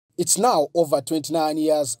It's now over 29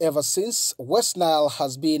 years ever since Westnile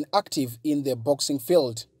has been active in the boxing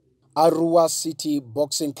field. Arua City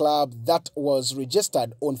Boxing Club, that was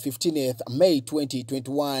registered on 15th May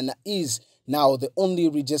 2021, is now the only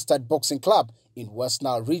registered boxing club in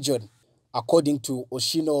Westnile region. According to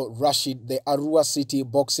Oshino Rashid, the Arua City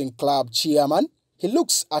Boxing Club chairman, he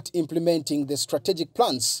looks at implementing the strategic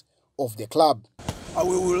plans of the club.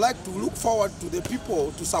 We would like to look forward to the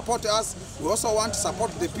people to support us. We also want to support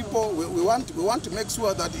the people. We want to make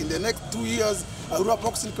sure that in the next 2 years, Arua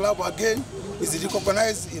Boxing Club again is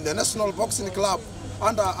recognized in the National Boxing Club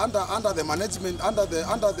under the management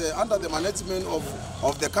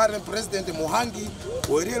of the current president Muhangi.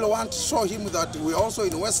 We really want to show him that we also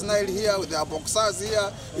in Westnile here with our boxers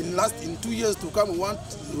here in 2 years to come. We want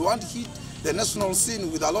to hit the national scene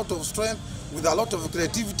with a lot of strength, with a lot of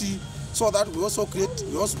creativity, so that we also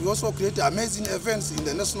create amazing events in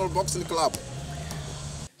the National Boxing Club.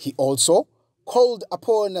 He also called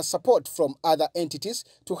upon support from other entities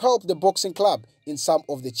to help the boxing club in some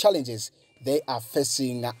of the challenges they are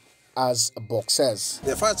facing as boxers.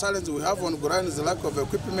 The first challenge we have on ground is the lack of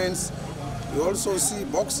equipment. We also see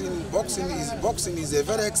boxing is a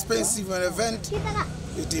very expensive event.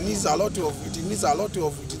 It needs a lot of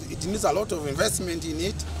investment in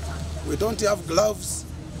it. We don't have gloves.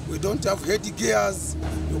 We don't have headgears.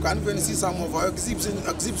 You can even see some of our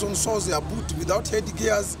exhibition shows they are put without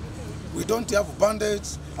headgears. We don't have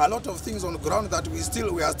bandage. A lot of things on the ground that we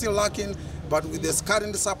are still lacking. But with this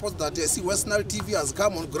current support that I see Westnile TV has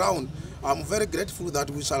come on ground, I'm very grateful that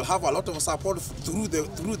we shall have a lot of support through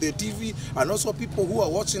the TV, and also people who are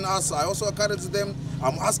watching us. I also encourage them.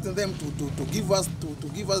 I'm asking them to give us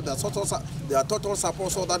their total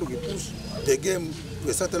support so that we push the game to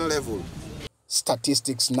a certain level.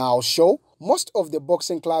 Statistics now show most of the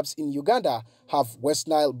boxing clubs in Uganda have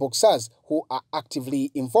Westnile boxers who are actively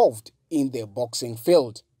involved in the boxing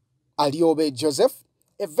field. Aliobe Joseph,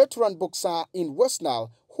 a veteran boxer in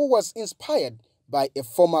Westnile who was inspired by a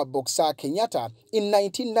former boxer Kenyatta in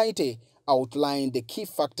 1990, outlined the key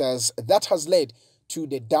factors that has led to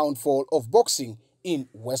the downfall of boxing in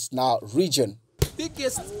Westnile region. The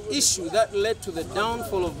biggest issue that led to the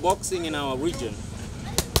downfall of boxing in our region,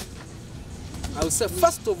 I would say,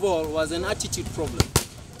 first of all, was an attitude problem.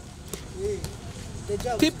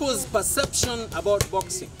 People's perception about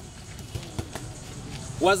boxing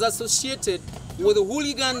was associated with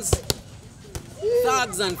hooligans,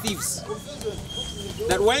 thugs, and thieves.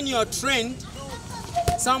 That when you are trained,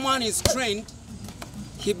 someone is trained,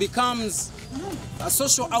 he becomes a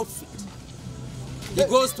social outfit. He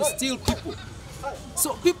goes to steal people.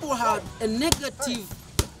 So people had a negative,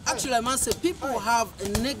 actually I must say, people have a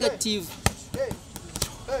negative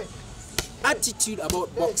attitude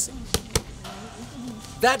about boxing.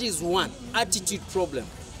 That is one attitude problem.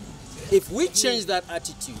 If we change that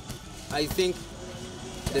attitude, I think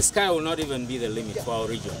the sky will not even be the limit for our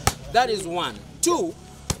region. That is one. Two,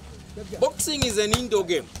 boxing is an indoor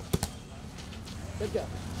game.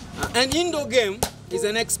 An indoor game is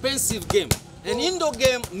an expensive game. An indoor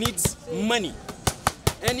game needs money.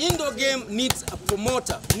 An indoor game needs a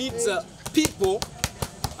promoter, needs people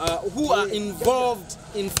who are involved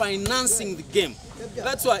in financing the game.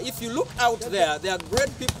 That's why if you look out there, there are great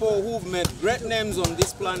people who've made great names on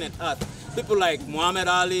this planet Earth. People like Muhammad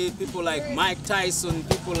Ali, people like Mike Tyson,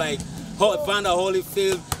 people like Vander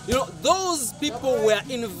Holyfield. You know, those people were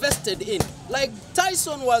invested in. Like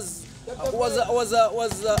Tyson was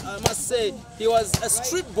I must say, he was a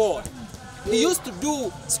street boy. He used to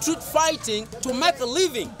do street fighting to make a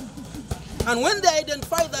living. And when they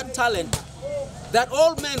identified that talent, that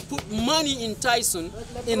old man put money in Tyson,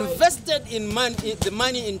 invested in the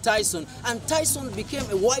money in Tyson, and Tyson became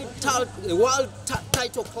a world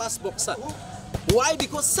title class boxer. Why?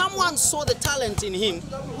 Because someone saw the talent in him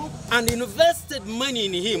and invested money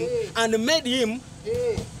in him and made him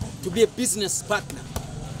to be a business partner.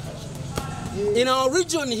 In our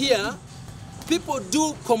region here, people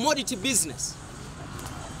do commodity business.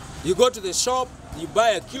 You go to the shop, you buy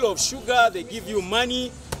a kilo of sugar, they give you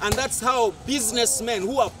money, and that's how businessmen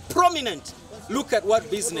who are prominent look at what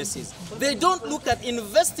business is. They don't look at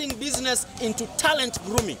investing business into talent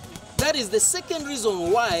grooming. That is the second reason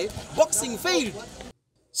why boxing failed.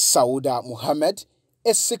 Sauda Muhammad, a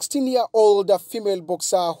 16-year-old female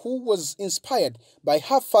boxer who was inspired by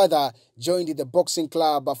her father, joined the boxing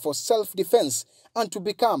club for self-defense and to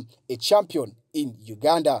become a champion in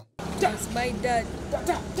Uganda. It's my dad,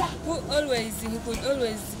 who he could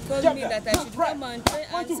always call me that I should come and train.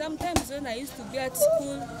 And sometimes when I used to be at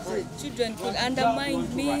school, children could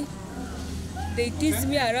undermine me. They tease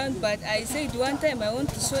me around, but I said one time I want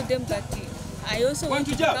to show them that I also want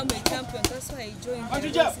to become a champion. That's why I joined the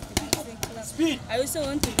Arua City Boxing Club. I also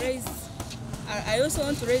want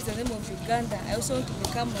to raise the name of Uganda. I also want to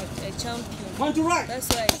become a champion. That's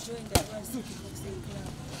why I joined the Arua City Boxing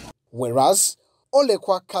Club. Whereas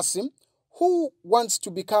Olekwa Kasim, who wants to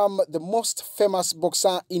become the most famous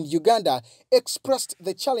boxer in Uganda, expressed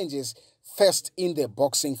the challenges faced in the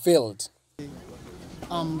boxing field.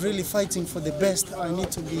 I'm really fighting for the best. I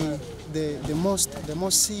need to be the most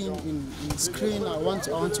seen in screen. I want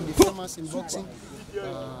to be famous in boxing.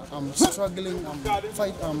 I'm struggling. I'm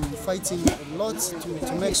fighting a lot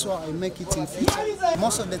to make sure I make it in future.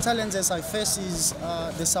 Most of the challenges I face is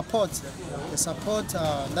the support. The support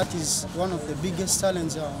that is one of the biggest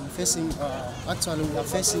challenges I'm facing. Actually, we are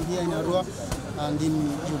facing here in Arua and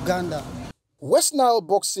in Uganda. Westnile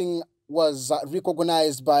boxing was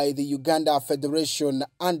recognized by the Uganda Federation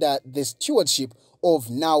under the stewardship of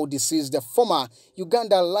now deceased former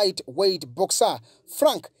Uganda lightweight boxer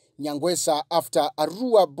Frank Nyangwesa after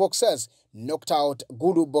Arua boxers knocked out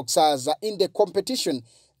Gulu boxers in the competition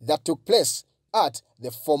that took place at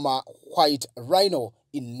the former White Rhino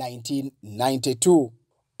in 1992.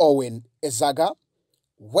 Owen Ezaga,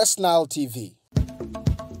 Westnile TV.